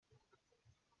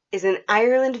Is an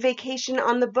Ireland vacation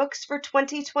on the books for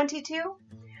 2022?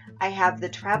 I have the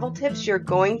travel tips you're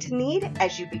going to need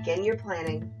as you begin your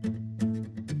planning.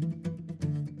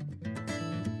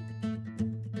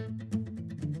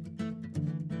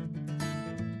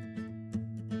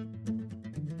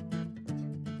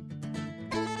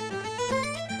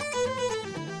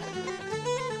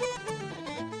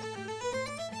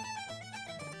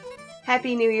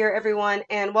 Happy New Year, everyone,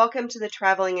 and welcome to the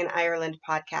Traveling in Ireland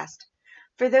podcast.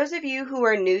 For those of you who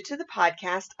are new to the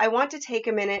podcast, I want to take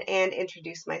a minute and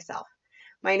introduce myself.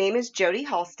 My name is Jody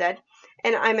Halstead,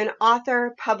 and I'm an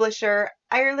author, publisher,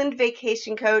 Ireland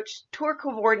vacation coach, tour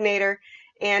coordinator,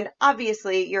 and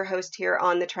obviously your host here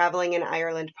on the Traveling in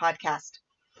Ireland podcast.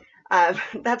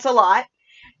 That's a lot,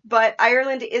 but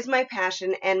Ireland is my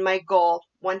passion, and my goal,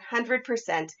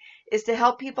 100%, is to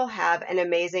help people have an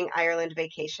amazing Ireland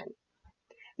vacation.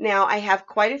 Now, I have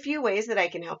quite a few ways that I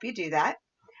can help you do that.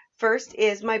 First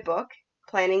is my book,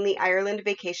 Planning the Ireland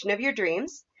Vacation of Your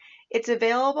Dreams. It's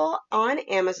available on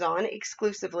Amazon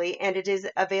exclusively, and it is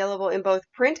available in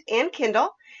both print and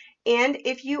Kindle. And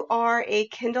if you are a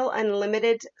Kindle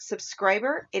Unlimited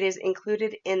subscriber, it is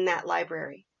included in that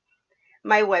library.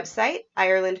 My website,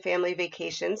 Ireland Family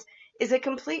Vacations, is a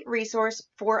complete resource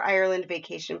for Ireland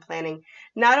vacation planning.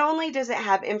 Not only does it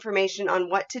have information on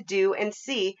what to do and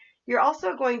see, you're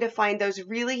also going to find those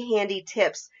really handy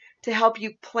tips to help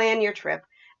you plan your trip,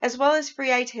 as well as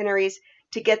free itineraries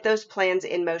to get those plans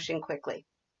in motion quickly.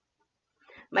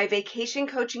 My vacation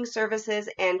coaching services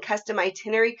and custom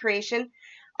itinerary creation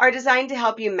are designed to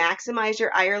help you maximize your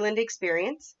Ireland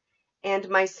experience, and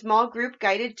my small group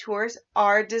guided tours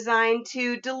are designed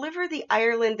to deliver the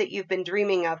Ireland that you've been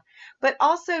dreaming of, but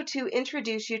also to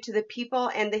introduce you to the people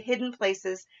and the hidden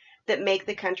places that make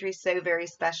the country so very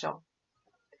special.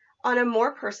 On a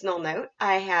more personal note,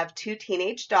 I have 2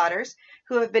 teenage daughters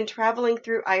who have been traveling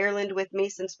through Ireland with me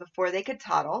since before they could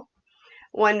toddle,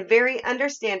 one very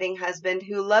understanding husband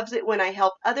who loves it when I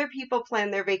help other people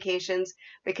plan their vacations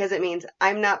because it means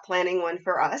I'm not planning one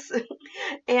for us,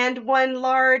 and one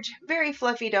large, very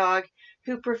fluffy dog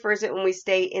who prefers it when we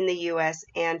stay in the U.S.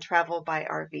 and travel by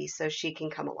RV so she can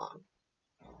come along.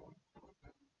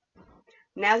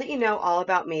 Now that you know all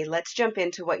about me, let's jump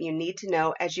into what you need to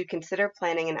know as you consider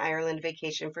planning an Ireland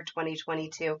vacation for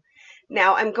 2022.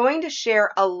 Now, I'm going to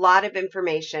share a lot of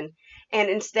information, and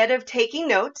instead of taking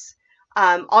notes,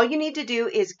 all you need to do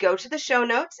is go to the show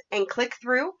notes and click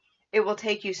through. It will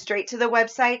take you straight to the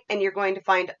website, and you're going to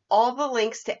find all the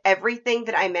links to everything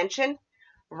that I mentioned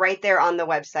right there on the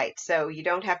website. So you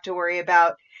don't have to worry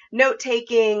about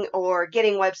note-taking or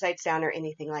getting websites down or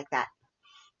anything like that.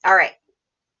 All right.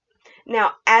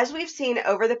 Now, as we've seen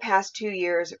over the past 2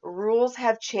 years, rules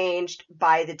have changed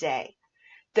by the day.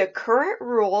 The current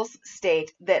rules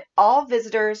state that all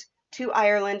visitors to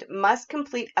Ireland must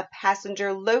complete a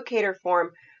passenger locator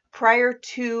form prior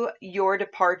to your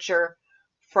departure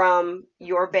from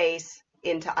your base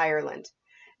into Ireland.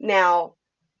 Now,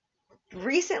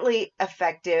 recently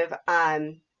effective,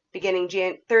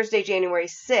 beginning Thursday, January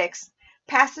 6th,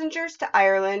 passengers to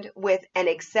Ireland with an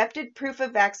accepted proof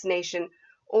of vaccination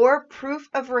or proof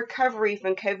of recovery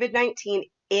from COVID-19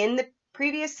 in the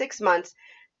previous 6 months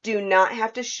do not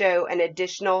have to show an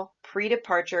additional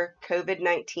pre-departure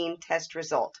COVID-19 test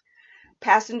result.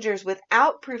 Passengers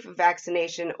without proof of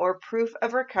vaccination or proof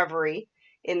of recovery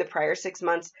in the prior 6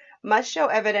 months must show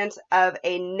evidence of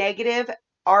a negative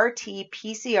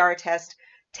RT-PCR test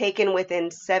taken within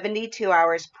 72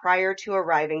 hours prior to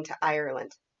arriving to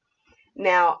Ireland.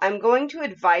 Now, I'm going to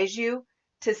advise you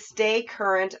to stay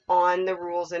current on the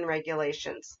rules and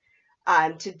regulations.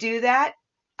 To do that,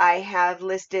 I have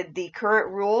listed the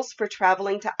current rules for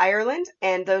traveling to Ireland,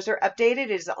 and those are updated.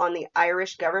 It is on the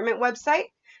Irish government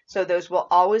website, so those will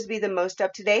always be the most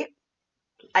up to date.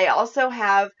 I also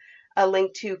have a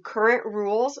link to current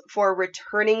rules for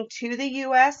returning to the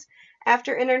U.S.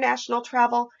 after international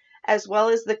travel, as well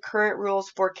as the current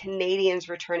rules for Canadians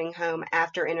returning home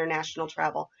after international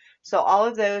travel. So all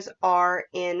of those are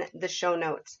in the show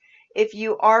notes. If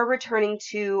you are returning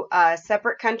to a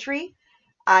separate country,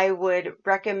 I would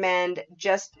recommend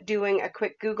just doing a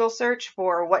quick Google search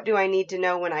for what do I need to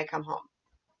know when I come home.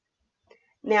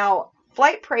 Now,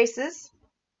 flight prices,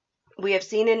 we have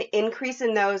seen an increase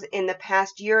in those in the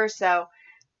past year or so,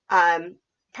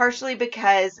 partially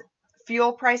because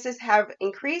fuel prices have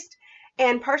increased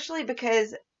and partially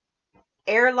because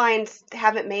airlines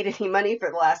haven't made any money for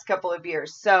the last couple of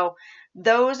years. So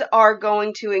those are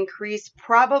going to increase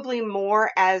probably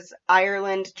more as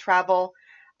Ireland travel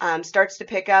starts to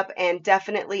pick up, and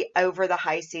definitely over the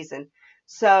high season.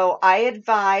 So I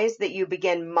advise that you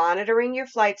begin monitoring your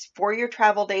flights for your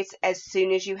travel dates as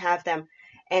soon as you have them.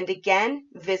 And again,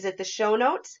 visit the show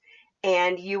notes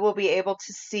and you will be able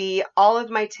to see all of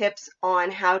my tips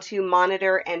on how to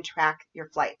monitor and track your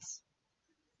flights.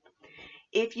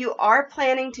 If you are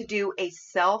planning to do a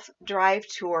self-drive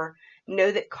tour,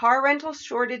 know that car rental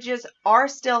shortages are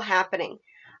still happening.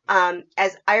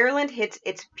 As Ireland hits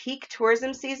its peak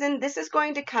tourism season, this is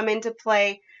going to come into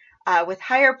play with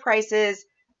higher prices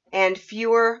and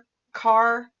fewer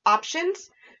car options.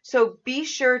 So be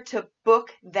sure to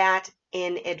book that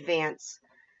in advance.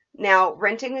 Now,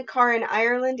 renting a car in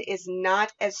Ireland is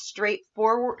not as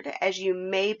straightforward as you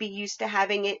may be used to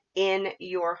having it in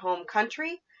your home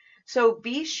country. So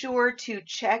be sure to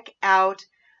check out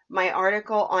my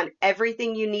article on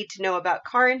everything you need to know about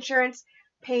car insurance,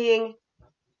 paying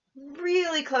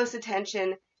really close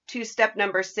attention to step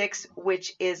number 6,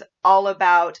 which is all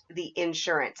about the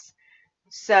insurance.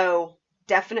 So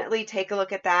definitely take a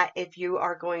look at that if you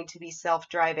are going to be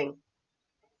self-driving.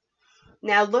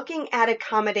 Now, looking at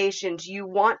accommodations, you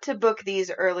want to book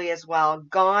these early as well.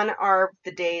 Gone are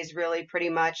the days, really, pretty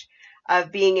much,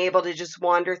 of being able to just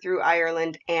wander through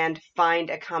Ireland and find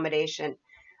accommodation.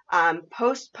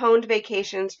 Postponed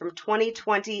vacations from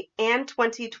 2020 and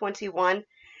 2021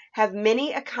 have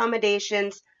many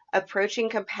accommodations approaching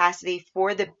capacity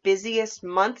for the busiest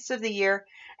months of the year,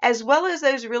 as well as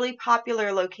those really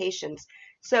popular locations.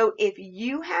 So if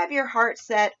you have your heart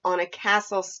set on a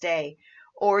castle stay,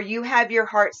 or you have your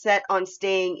heart set on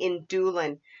staying in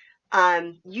Doolin,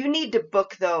 you need to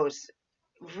book those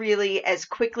really as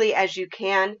quickly as you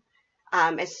can,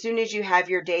 as soon as you have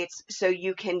your dates, so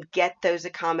you can get those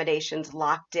accommodations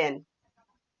locked in.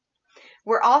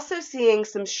 We're also seeing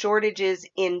some shortages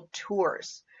in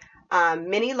tours.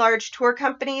 Many large tour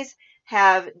companies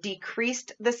have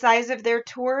decreased the size of their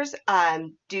tours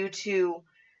due to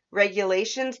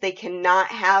regulations. They cannot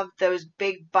have those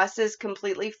big buses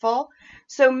completely full.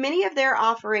 So many of their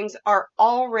offerings are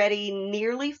already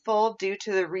nearly full due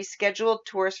to the rescheduled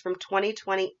tours from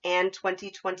 2020 and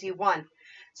 2021.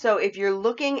 So if you're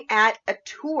looking at a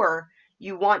tour,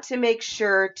 you want to make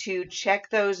sure to check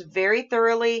those very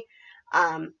thoroughly.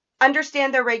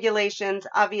 Understand their regulations,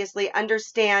 obviously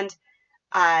understand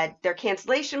their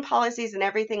cancellation policies and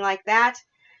everything like that,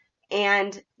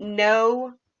 and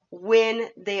know when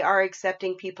they are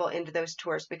accepting people into those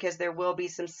tours, because there will be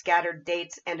some scattered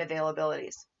dates and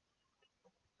availabilities.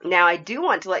 Now, I do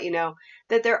want to let you know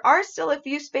that there are still a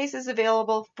few spaces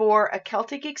available for a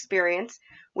Celtic Experience,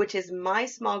 which is my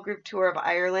small group tour of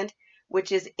Ireland,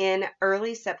 which is in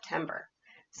early September.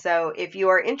 So if you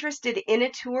are interested in a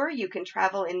tour, you can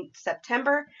travel in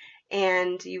September,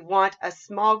 and you want a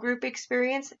small group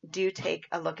experience, do take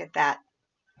a look at that.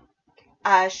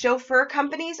 Chauffeur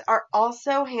companies are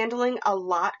also handling a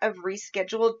lot of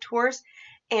rescheduled tours,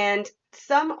 and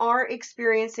some are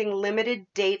experiencing limited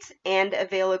dates and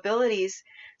availabilities.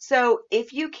 So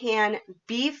if you can,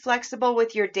 be flexible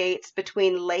with your dates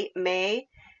between late May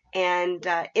and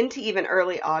into even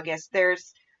early August.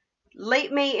 There's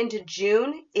late May into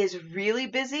June is really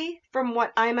busy from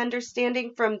what I'm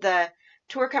understanding from the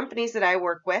tour companies that I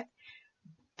work with.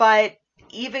 But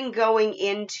even going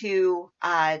into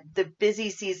the busy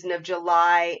season of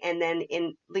July and then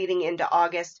leading into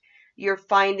August, you're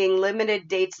finding limited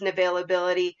dates and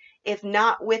availability, if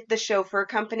not with the chauffeur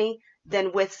company,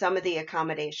 then with some of the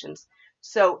accommodations.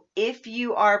 So if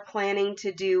you are planning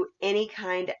to do any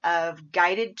kind of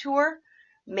guided tour,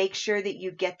 make sure that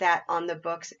you get that on the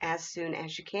books as soon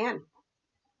as you can.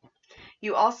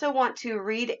 You also want to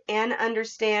read and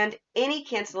understand any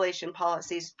cancellation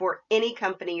policies for any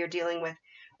company you're dealing with,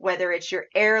 whether it's your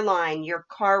airline, your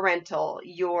car rental,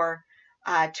 your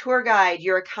tour guide,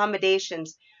 your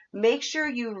accommodations. Make sure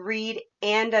you read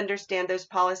and understand those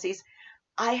policies.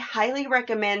 I highly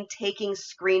recommend taking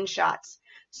screenshots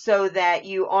so that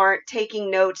you aren't taking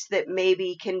notes that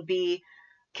maybe can be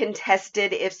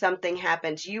contested if something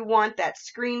happens. You want that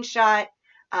screenshot,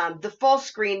 the full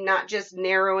screen, not just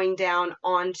narrowing down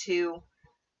onto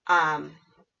the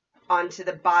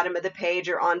bottom of the page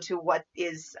or onto what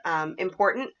is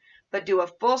important, but do a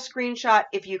full screenshot.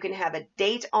 If you can have a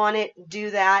date on it,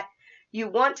 do that. You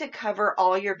want to cover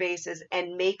all your bases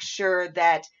and make sure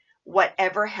that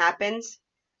whatever happens,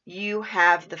 you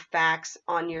have the facts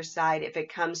on your side if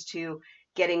it comes to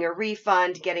getting a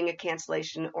refund, getting a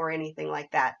cancellation, or anything like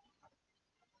that.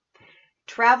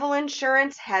 Travel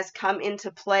insurance has come into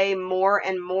play more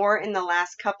and more in the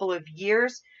last couple of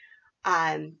years.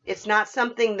 It's not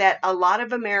something that a lot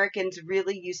of Americans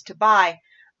really used to buy,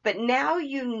 but now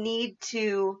you need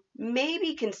to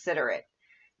maybe consider it.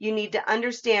 You need to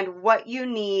understand what you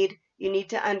need. You need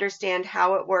to understand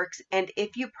how it works. And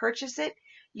if you purchase it,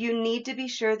 you need to be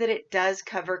sure that it does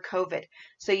cover COVID.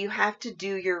 So you have to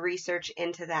do your research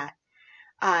into that.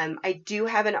 I do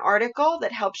have an article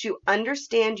that helps you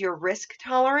understand your risk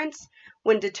tolerance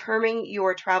when determining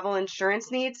your travel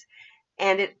insurance needs.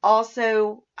 And it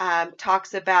also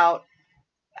talks about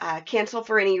cancel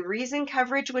for any reason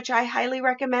coverage, which I highly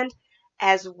recommend,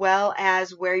 as well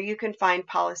as where you can find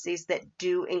policies that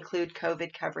do include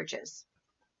COVID coverages.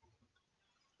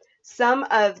 Some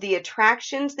of the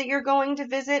attractions that you're going to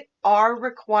visit are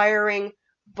requiring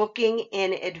booking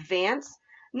in advance.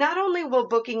 Not only will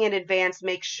booking in advance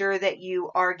make sure that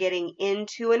you are getting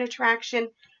into an attraction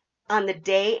on the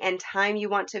day and time you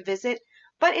want to visit,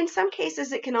 but in some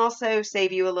cases it can also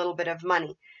save you a little bit of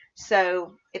money.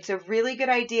 So it's a really good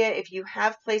idea if you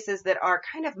have places that are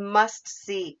kind of must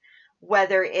see,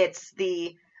 whether it's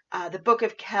the Book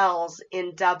of Kells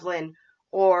in Dublin,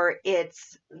 or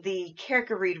it's the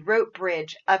Kerkereid Rope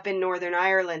Bridge up in Northern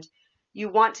Ireland. You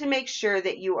want to make sure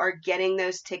that you are getting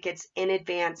those tickets in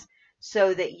advance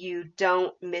so that you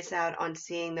don't miss out on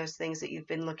seeing those things that you've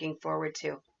been looking forward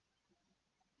to.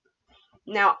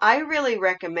 Now, I really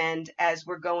recommend, as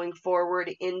we're going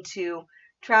forward into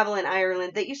travel in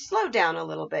Ireland, that you slow down a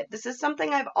little bit. This is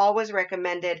something I've always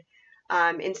recommended.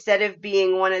 Instead of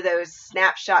being one of those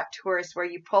snapshot tourists where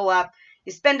you pull up,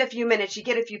 you spend a few minutes, you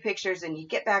get a few pictures, and you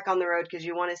get back on the road because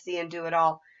you want to see and do it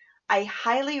all. I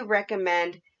highly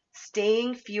recommend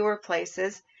staying fewer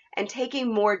places and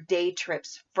taking more day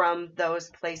trips from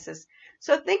those places.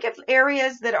 So think of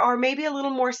areas that are maybe a little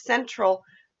more central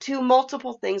to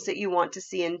multiple things that you want to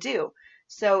see and do.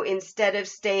 So instead of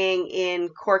staying in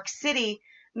Cork City,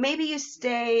 maybe you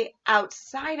stay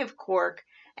outside of Cork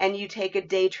and you take a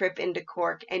day trip into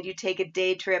Cork, and you take a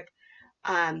day trip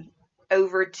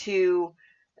over to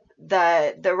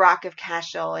the Rock of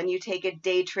Cashel, and you take a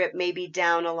day trip maybe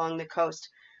down along the coast.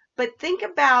 But think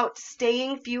about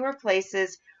staying fewer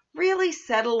places, really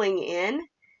settling in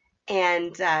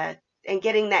and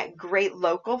getting that great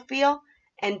local feel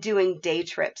and doing day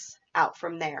trips out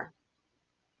from there.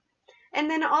 And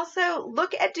then also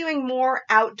look at doing more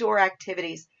outdoor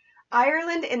activities.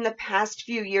 Ireland in the past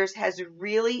few years has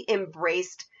really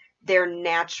embraced their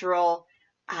natural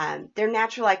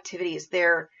activities,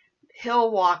 their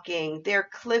hill walking, their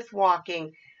cliff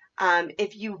walking.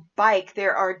 If you bike,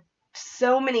 there are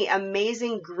so many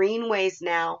amazing greenways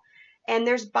now, and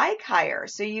there's bike hire.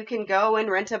 So you can go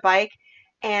and rent a bike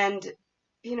and,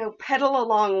 pedal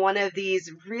along one of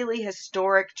these really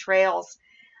historic trails,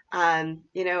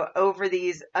 over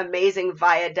these amazing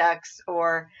viaducts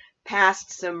or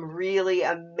past some really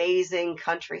amazing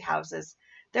country houses.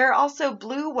 There are also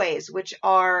blue ways, which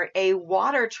are a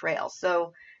water trail.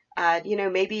 So,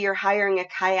 maybe you're hiring a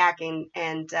kayak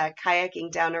and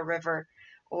kayaking down a river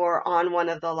or on one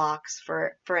of the locks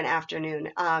for an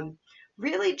afternoon.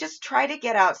 Really just try to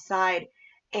get outside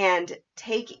and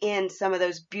take in some of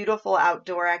those beautiful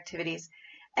outdoor activities.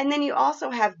 And then you also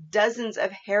have dozens of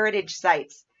heritage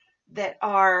sites that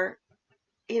are,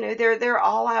 they're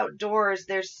all outdoors.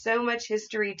 There's so much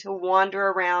history to wander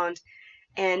around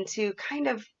and to kind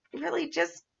of really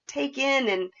just take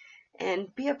in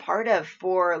and be a part of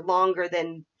for longer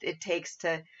than it takes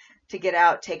to get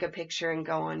out, take a picture, and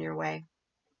go on your way.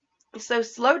 So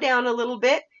slow down a little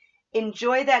bit.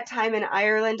 Enjoy that time in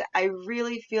Ireland. I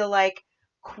really feel like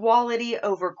quality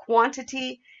over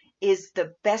quantity is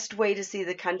the best way to see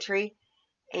the country.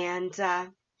 And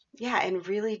and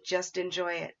really just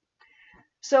enjoy it.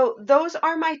 So those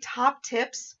are my top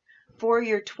tips for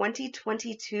your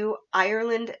 2022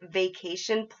 Ireland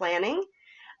vacation planning.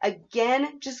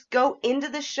 Again, just go into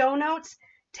the show notes,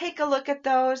 take a look at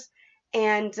those,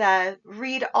 and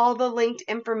read all the linked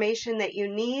information that you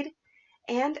need.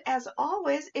 And as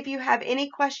always, if you have any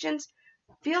questions,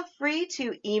 feel free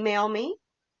to email me,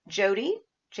 Jody,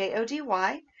 Jody,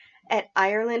 at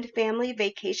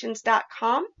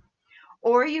IrelandFamilyVacations.com,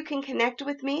 or you can connect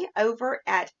with me over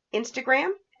at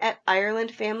Instagram at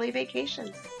Ireland Family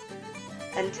Vacations.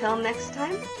 Until next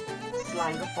time,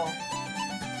 Slán go fóill.